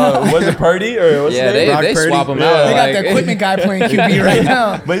 Yeah, was it Purdy or what's Yeah, his they, name? Brock they Purdy? swap him Yeah. out. They got like- the equipment guy playing QB right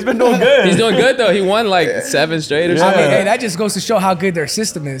now. But he's been doing good. He's doing good though. He won like 7 straight or Yeah. I something. mean, hey, that just goes to show how good their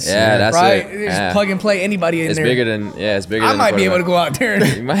system is. Yeah, that's right. it. They just Yeah. plug and play anybody in It's there. bigger than it's bigger. I than might be able to go out there and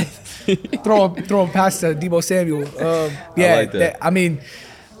You might. throw a pass to Debo Samuel. Yeah, like that. I mean,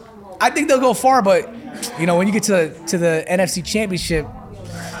 I think they'll go far, but you know, when you get to the NFC Championship,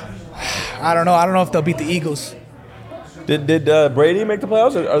 I don't know. I don't know if they'll beat the Eagles. Did Brady make the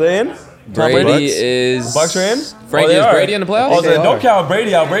playoffs? Are they in? Tom Brady Bucks? is. Bucks are in? Frankie, Oh, they is are. Brady in the playoffs? Oh, They don't are. count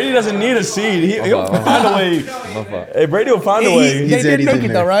Brady out. Brady doesn't need a seed. He'll fault. find a way. Hey, Brady will find a way. They He's did already make been it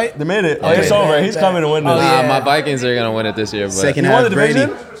there. though, right? They made it. Oh, Okay, it's over. bad, He's bad. coming to win Oh, this. yeah. My Vikings are gonna win it this year, but Second He won half, the Brady.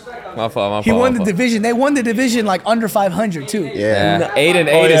 division? my fault. He won the my fault. division. They won the division like under 500 too. Yeah. Yeah,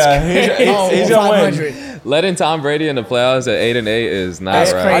 8-8 Oh, is yeah. crazy. He's gonna win. 500. Letting Tom Brady in the playoffs at 8-8 is not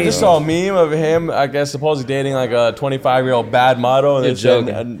That's right. crazy. I just saw a meme of him, I guess, supposedly dating like a 25-year-old bad model. And You're they said,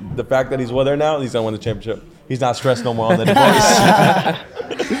 joking. and the fact that he's with her now, he's going to win the championship. He's not stressed no more on the divorce.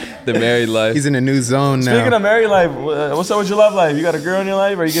 The married life. He's in a new zone now. Speaking of married life, what's up with your love life? You got a girl in your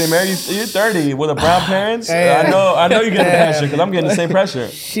life? Are you getting married? You're 30 with a brown parents? Hey. I know you're getting the Yeah. pressure because I'm getting the same pressure.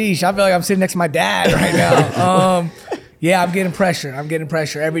 Sheesh, I feel like I'm sitting next to my dad right now. Yeah, I'm getting pressure. I'm getting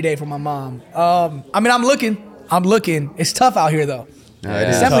pressure every day from my mom. I mean, I'm looking. It's tough out here though. No, Yeah. it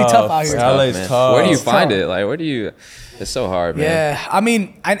It's is. definitely tough out It's here. tough, LA's man. tough. Where do you It's find tough. it? Like, where do you? It's so hard, man. Yeah, I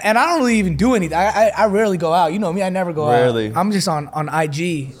mean, and I don't really even do anything. I rarely go out. You know me, I never go Rarely. out. I'm just on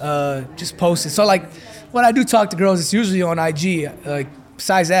IG, just posting. So like, when I do talk to girls, it's usually on IG. Like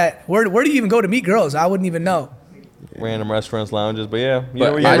besides that, where do you even go to meet girls? I wouldn't even know. Random restaurants, lounges, but yeah. But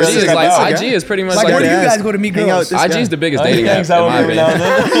you're IG really is good like out. IG is pretty much Like, like, where do you ask. guys go to meet Hang out girls? with this IG is guy. the biggest Oh, he dating app, hangs in out my with me every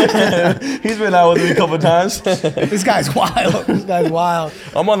now opinion. and then. He's been out with me a couple times. This guy's wild. This guy's wild.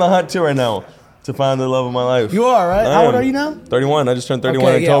 I'm on the hunt too right now to find the love of my life. You are, right? I How old am. are you now? 31. I just turned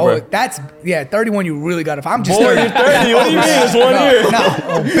 31 in yeah, October. that's 31. You really got to. I'm just Boy, 30. you're 30. What do you mean? It's 1 year.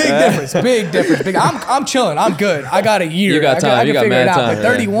 No, big difference. Big difference. Big. I'm chilling. I'm good. I got a year. You got time. I You can got figure it mad out. time. But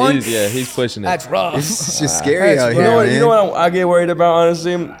 31. He's pushing it. That's rough. It's just scary That's out right. here, You know what? man. You know what I get worried about,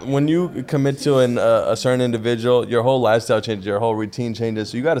 honestly. When you commit to a certain individual, your whole lifestyle changes, your whole routine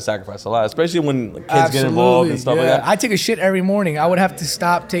changes. So you got to sacrifice a lot, especially when kids get involved and stuff like that. I take a shit every morning. I would have to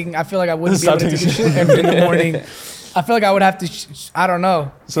stop taking. I feel like I wouldn't be Stop able to take a taking shit every in the morning. I feel like I would have to. I don't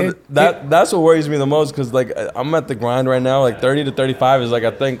know. So that's what worries me the most, because like I'm at the grind right now. Like 30 to 35 is like,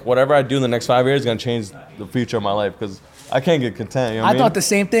 I think whatever I do in the next 5 years is gonna change the future of my life, because I can't get content. You know what I I mean? thought the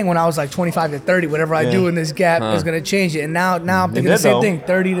same thing when I was like 25 to 30. Whatever I do in this gap is gonna change it. And now I'm thinking the did, same though. thing.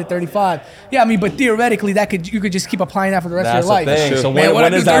 30 to 35. Yeah, I mean, but theoretically, you could just keep applying that for the rest That's of your the life. thing. So Man, when what I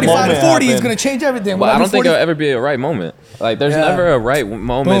do does that 35 to moment 40 is happen? gonna change everything. But When I don't do think 40 there'll ever be a right moment. Like, there's Yeah. never a right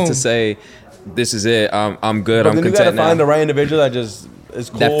moment Boom. to say, this is it. I'm good. But I'm then you gotta content find now. the right individual that just is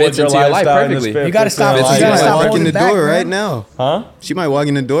cool That with fits your into your life lifestyle and perfectly. fits You gotta in stop- your you She gotta might stop walk holding in the back, door man. right now. Huh? She might walk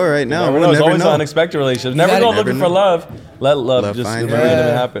in the door right now. Never We'll know. It's never always know. unexpected relationships. Never gotta- go never looking know. for love. Let love Love just find immediately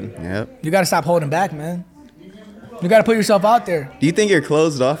you. happen. Yep. You gotta stop holding back, man. You gotta put yourself out there. Do you think you're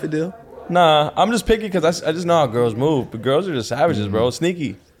closed off, Adil? Nah, I'm just picky because I just know how girls move. But girls are just savages, bro.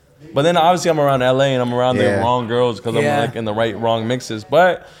 Sneaky. But then obviously I'm around LA and I'm around the Yeah. wrong girls because I'm Yeah. like in the wrong mixes.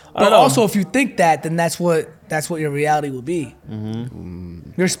 But I But don't know. also, if you think that, then that's what your reality will be.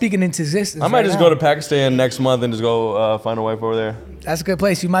 You're speaking into existence. I might right just now. go to Pakistan next month and just go find a wife over there. That's a good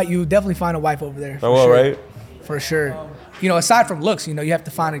place. You definitely find a wife over there. I for will, sure. right? For sure. You know, aside from looks, you have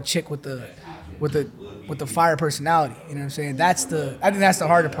to find a chick with the fire personality. You know what I'm saying? I think that's the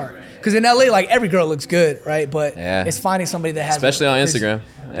harder part. Because in LA, like every girl looks good, right? But Yeah. it's finding somebody that has, Especially on this- Instagram.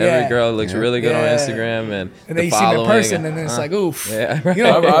 Every Yeah. girl looks really good on Yeah. Instagram, and And the then you see them in following, person, and then it's like, oof. Yeah, You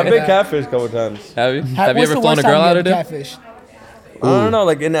know, I've been yeah. catfished a couple times. Have you? How- Have you what's ever the flown a worst time girl you out ever of there? catfish? I don't know.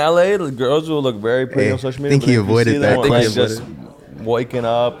 Like in LA, the girls will look very pretty Hey, on social media. think but he if you avoided see that. them, I think like, he just waking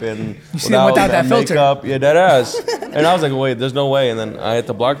up and see them without that filter. makeup. Yeah, that ass. And I was like, wait, there's no way. And then I hit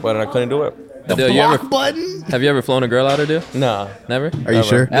the block button. I couldn't do it. Adele, you ever, Block button have you ever flown a girl out of there? Nah. Never? Are you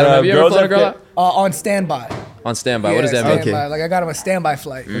sure? Adam, have you ever Girls flown a that girl fit- out? on standby. On standby. What does that mean? Okay. standby. Like I got him a standby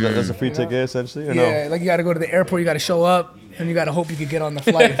flight. That's a free ticket, essentially, or Yeah, no? like you got to go to the airport, you got to show up, and you got to hope you could get on the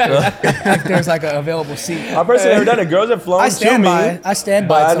flight if there's like an available seat. I personally never done it. Girls have flown I stand to by. me. I stand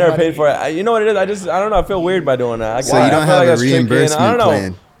by But I never somebody. paid for it. You know what it is? I don't know. I feel weird by doing that. So you don't I feel have a that's tricky, and reimbursement I don't know.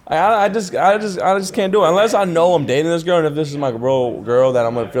 plan? I just can't do it unless I know I'm dating this girl, and if this is my real girl that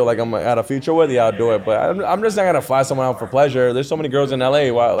I'm gonna feel like I'm gonna have a future with, yeah, I'll do it. But I'm just not gonna fly someone out for pleasure. There's so many girls in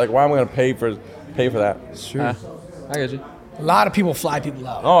LA. Why am I gonna pay for that? Sure. I get you. A lot of people fly people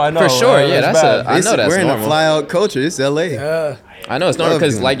out. Oh, I know. For sure, yeah, that's bad. I know that's We're in normal. a fly out culture. It's LA. I know it's normal Love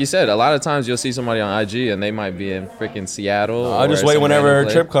because, them. like you said, a lot of times you'll see somebody on IG and they might be in freaking Seattle. I'll just or wait some whenever her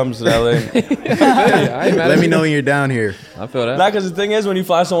random trip comes to LA. place. I ain't mad Let at me you. know when you're down here. I feel that. Nah, because the thing is, when you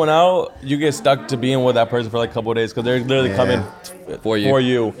fly someone out, you get stuck to being with that person for like a couple of days because they're literally Yeah. coming For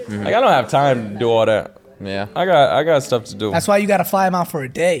you. Like I don't have time to do all that. Yeah. I got stuff to do. That's why you got to fly them out for a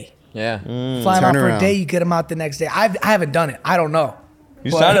day. Yeah. Fly them out for a Turnaround. day, you get them out the next day. I haven't done it. I don't know.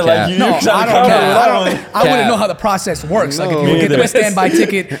 You But- sounded Cap. like you. No, you I sounded don't confident. know. I wouldn't Cap. know how the process works. Like if No. you Me get them either. a standby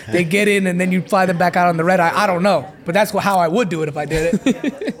ticket, they get in, and then you fly them back out on the red eye. I don't know, but that's how I would do it if I did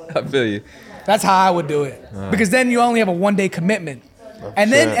it. I feel you. That's how I would do it. Because then you only have a 1 day commitment.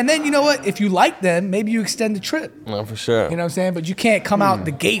 And then you know what? If you like them, maybe you extend the trip. No, for sure. You know what I'm saying? But you can't come out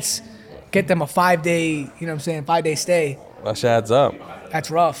the gates, get them a 5 day, you know what I'm saying, 5 day stay. That shit adds up. That's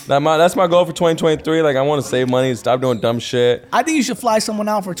rough. That's my goal for 2023. Like I want to save money, stop doing dumb shit. I think you should fly someone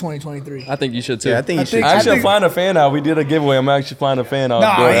out for 2023. I think you should too. Yeah, I think you should. think- I actually think- am flying a fan out. We did a giveaway. I'm actually flying a fan out.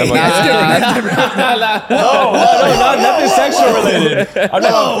 No, Doing it. I'm like, that's different. That's different. no, nothing sexual related. I'm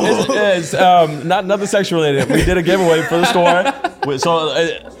not, it's not nothing sexual related. We did a giveaway for the store.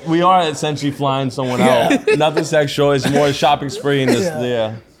 We are essentially flying someone out. Nothing sexual. It's more a shopping spree and just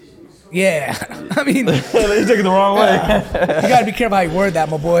yeah. Yeah. I mean, you You took it the wrong way. gotta be careful how you word that,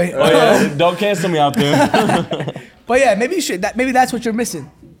 my boy. Oh, yeah. Don't cancel me out there. But yeah, maybe you should. Maybe that's what you're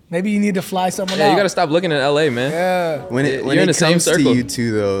missing. Maybe you need to fly someone Yeah, out. you gotta stop looking at LA, man. Yeah. When it You're in the same comes to circle. you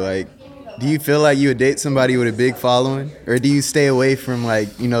two though, like, do you feel like you would date somebody with a big following, or do you stay away from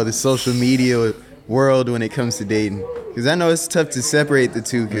like the social media world when it comes to dating? Because I know it's tough to separate the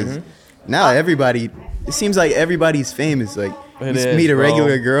two. Because now it seems like everybody's famous. Like It you is, meet a bro.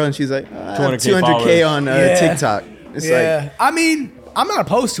 regular girl and she's like, I have 200K 200K on Yeah. TikTok. It's Yeah. like, I mean, I'm not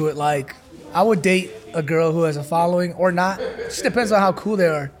opposed to it. Like, I would date a girl who has a following or not. It just depends on how cool they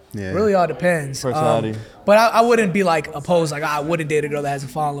are. Yeah. Really all depends. Personality. But I wouldn't be like opposed, like I wouldn't date a girl that has a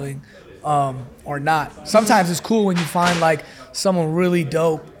following or not. Sometimes it's cool when you find like someone really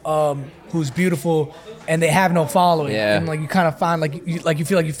dope who's beautiful and they have no following. Yeah. And like you kind of find like you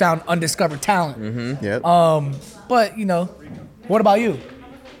feel like you found undiscovered talent. yep. But what about you?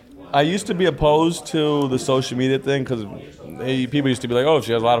 I used to be opposed to the social media thing because people used to be like, "Oh, if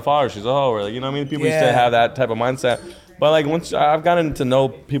she has a lot of followers, she's a hoe." Or like, you know what I mean? People used to Yeah. have that type of mindset. But like once I've gotten to know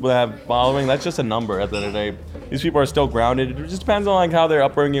people that have following, that's just a number at the end of the day. These people are still grounded. It just depends on like how their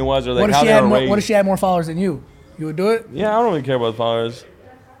upbringing was or like What if how she they had were more, raised. what if she had more followers than you? You would do it? Yeah, I don't really care about followers.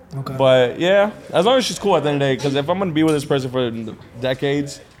 Okay. But yeah, as long as she's cool at the end of the day, because if I'm gonna be with this person for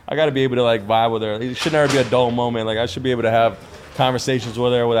decades, I gotta be able to like vibe with her. It should never be a dull moment. Like I should be able to have conversations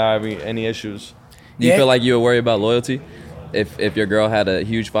with her without having any issues. Do you Yeah. feel like you would worry about loyalty if your girl had a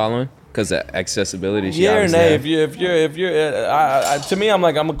huge following? Because of accessibility, she Yeah or obviously nay? had. If you're, to me, I'm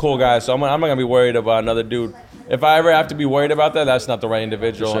a cool guy, so I'm not gonna be worried about another dude. If I ever have to be worried about that, that's not the right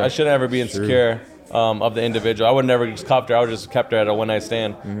individual. Sure. I shouldn't ever be insecure of the individual. I would never just cuffed her. I would just kept her at a one night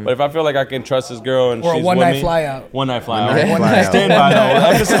stand. But if I feel like I can trust this girl and Or a she's one-night with me, fly out. one night fly out, One-night fly out. standby though.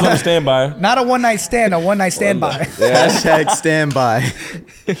 Emphasis on the standby. Not a one night stand, a one night standby. Hashtag standby.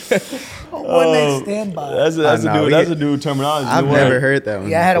 One night standby. That's a new terminology. I've new never word. heard that one.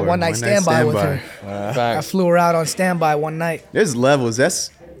 Yeah, I had a before. one night standby with her. I Facts. flew her out on standby one night. There's levels.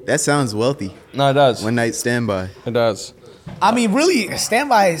 That sounds wealthy. No, it does. One night standby. It does. I mean, really, a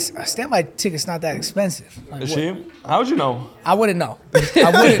standby ticket's not that expensive. Like, Is what- she? How would you know? I wouldn't know. I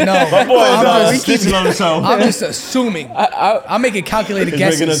wouldn't know. My boy I'm, is snitching on himself. I'm just assuming. I'm making calculated He's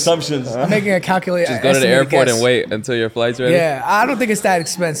guesses. making assumptions. I'm making a calculated. Just go to the airport and wait until your flight's ready. Yeah, I don't think it's that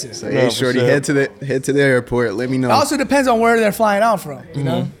expensive. Hey, for shorty, sure. head to the airport. Let me know. It also depends on where they're flying out from. You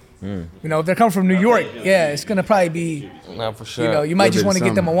know, if they're coming from New York, yeah, it's gonna probably be. Not for sure. You might Little just bit want to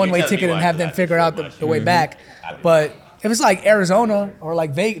get them a something. one-way ticket and have them figure out the way back. But if it's like Arizona or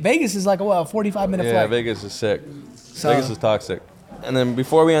like Vegas is like a 45-minute Yeah, flight. Vegas is sick. So- Vegas is toxic. And then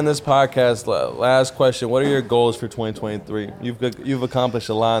before we end this podcast, last question: what are your goals for 2023? You've accomplished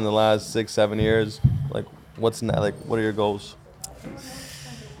a lot in the last 6-7 years. Like, what's like? What are your goals?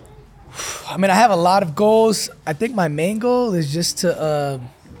 I mean, I have a lot of goals. I think my main goal is just to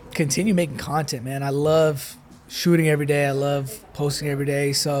continue making content, man. I love shooting every day. I love posting every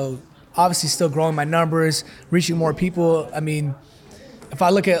day. So obviously still growing my numbers, reaching more people. I mean, if I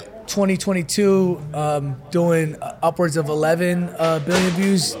look at 2022, doing upwards of 11 billion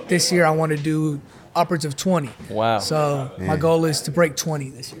views. This year I want to do upwards of 20. Wow. So my goal is to break 20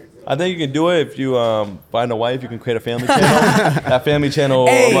 this year. I think you can do it if you find a wife. You can create a family channel. That family channel.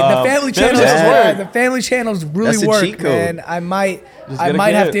 Hey, the family channel, channels work. the family channels really That's a work, cheat code. man. I might Just get a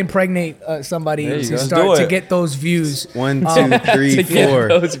have kid. to impregnate somebody There you to go. start Do to it. get those views. 1, 2, 3, To get 4.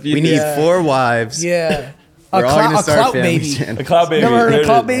 those We views. need Yeah. 4 wives. Yeah, We're all gonna a start clout family baby. channels. The cloud baby. Never heard There of it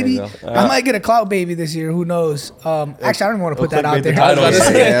clout is. baby? There you go. I might get a clout baby this year. Who knows? Actually, I don't even want to put that out clickbait the there. title. I was about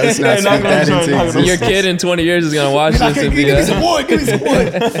to say, Yeah, let's not Hey, speak not gonna that join, into not gonna existence. Your kid in 20 years is gonna watch this and be Give me some like, wood. Give me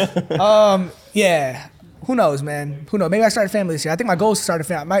some wood. Yeah. Who knows, man? Who knows? Maybe I start a family this year. I think my goal is to start a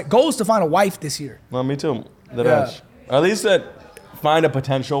family. My goal is to find a wife this year. Well, me too. That Yeah. is. Or at least find a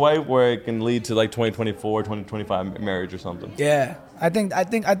potential wife where it can lead to like 2024, 2025 marriage or something. Yeah. I think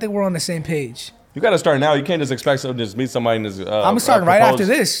we're on the same page. You got to start now. You can't just expect someone to just meet somebody and just. I'm starting right after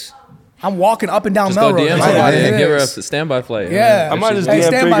this. I'm walking up and down just go Melrose. DM right somebody after and give her a this. standby flight. Yeah. I might just Hey, DM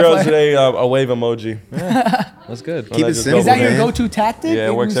 3 standby girls flight. today a wave emoji. That's good. Keep it just simple, Is that your man. go-to tactic? Yeah, it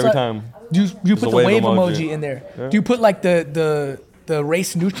You works every start- time. You put a the wave wave emoji. emoji in there. Do you put like the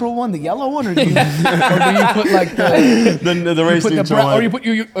race neutral one, the yellow one, or do you, put like The race put the neutral brown, one.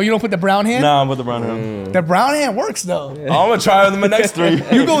 or you don't put the brown hand? Nah, I'm with the brown hand. The brown hand works though. I'm gonna try with the next 3.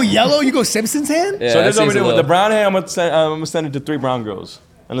 You go yellow, you go Simpsons hand. Yeah, So that this is what we seems a do with the little- brown hand. I'm gonna send it to 3 brown girls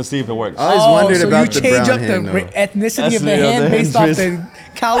and let's see if it works. I always wondered so about you the change brown up hand, the though. ethnicity of the Ethnicity of hand the based off interest.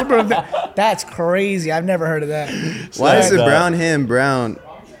 the caliber of the. That's crazy. I've never heard of that. Why is the Like that. brown hand brown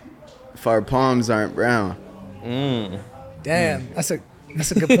if our palms aren't brown? Damn, that's a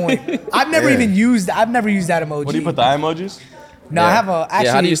good point. I've never Yeah. even used. I've never used that emoji. What do you put the eye emojis? No, I have a. Actually,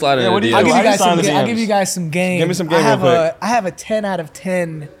 Yeah, how do you slide it Yeah, in what do the you I'll do? give I you can guys sign some. the I'll DMs. give you guys some game. Give me some game I have real quick. I have a 10 out of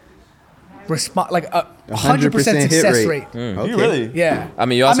 10 respond, like a 100% success rate. Okay. You really? Yeah. I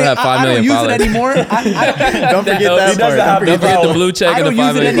mean, you also have 5 million I followers. don't use it anymore. Don't forget He that does part. have Don't forget the blue check I and don't the 5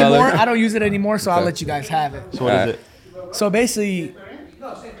 use it million anymore. followers. I don't use it anymore, so I'll let you guys have it. So what is it? So basically,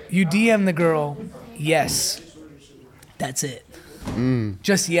 you DM the girl, yes. That's it.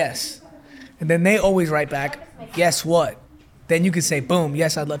 Just yes. And then they always write back, yes what? Then you can say, boom,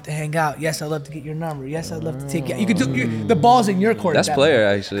 yes, I'd love to hang out. Yes, I'd love to get your number. Yes, I'd love to take you. You can do the ball's in your court. That's player,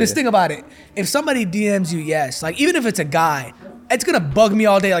 actually. Because think about it. If somebody DMs you yes, like even if it's a guy, it's gonna bug me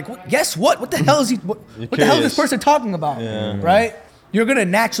all day. Like, yes, what? What the hell is he? What the hell is this curious. person talking about? Yeah. Right? You're gonna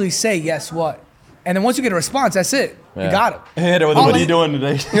naturally say yes, what? And then once you get a response, that's it. You Yeah. got him. Hit it with All what are I- you doing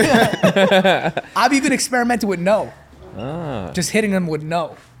today? I've even experimented with no. Ah. Just hitting them with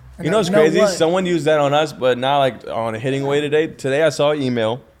no. And You know what's like, no crazy? what? Someone used that on us, but not like on a hitting way today. Today I saw an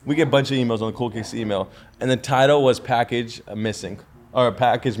email. We get a bunch of emails on the Cool Kicks email, and the title was "Package Missing" or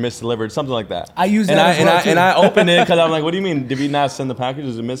 "Package Misdelivered," something like that. I use and that I as and well, I too. and I opened it because I'm like, "What do you mean? Did we not send the package?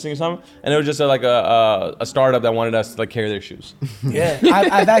 Is it missing or something?" And it was just like a startup that wanted us to like carry their shoes. Yeah,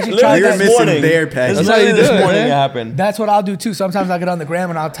 I've actually Literally tried You're that. this missing morning. their package. This That's how you literally do this it, morning man. it happened. That's what I'll do too. Sometimes I get on the gram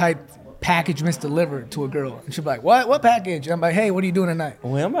and I'll type package misdelivered to a girl. And she'll be like, what? What package? And I'm like, hey, what are you doing tonight?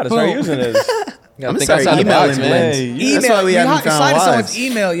 Wait, I'm about to start Boom. using this. Yeah, I'm think sorry, outside the box, emailing man. Blends. Hey, That's why we You haven't slide found in someone's wives.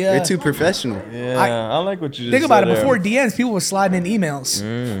 email, yeah. They're too professional. Yeah, I like what you just Think about said it. there. Before DMs, people were sliding in emails,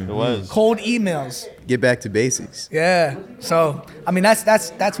 It was. cold emails. Get back to basics. Yeah. So I mean,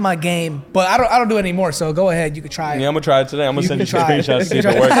 that's my game. But I don't do it anymore. So go ahead, you can try it. Yeah, I'm gonna try it today. I'm gonna You send you can some try it. screenshots, see if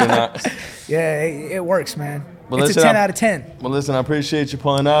it works or not. Yeah, it works, man. Well, it's listen, a 10 I'm- out of 10. Well, listen, I appreciate you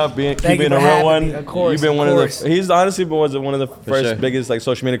pulling up, Thank keeping you a for real having one. me. Of course, You've been of one course. of the. He's honestly been one of the first sure. biggest like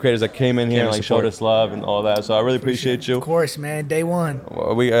social media creators that came in here and to like showed support. us love and all that. So I really appreciate you. Of course, man. Day one.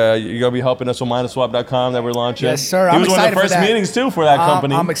 We you're gonna be helping us with MindSwap.com that we're launching. Yes, sir. He I'm was one of excited the for first that. meetings too for that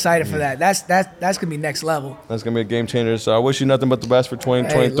company. I'm excited for that. That's gonna be next level. That's gonna be a game changer. So I wish you nothing but the best for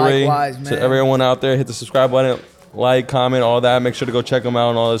 2023. likewise, To man. everyone out there, hit the subscribe button, like, comment, all that. Make sure to go check them out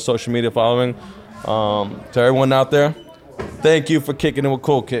on all the social media following. To everyone out there, thank you for kicking it with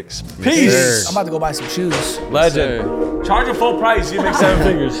Cool Kicks. Peace. sir. I'm about to go buy some shoes. Legend. Charge a full price, you make 7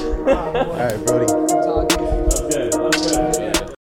 figures. All right, Brody.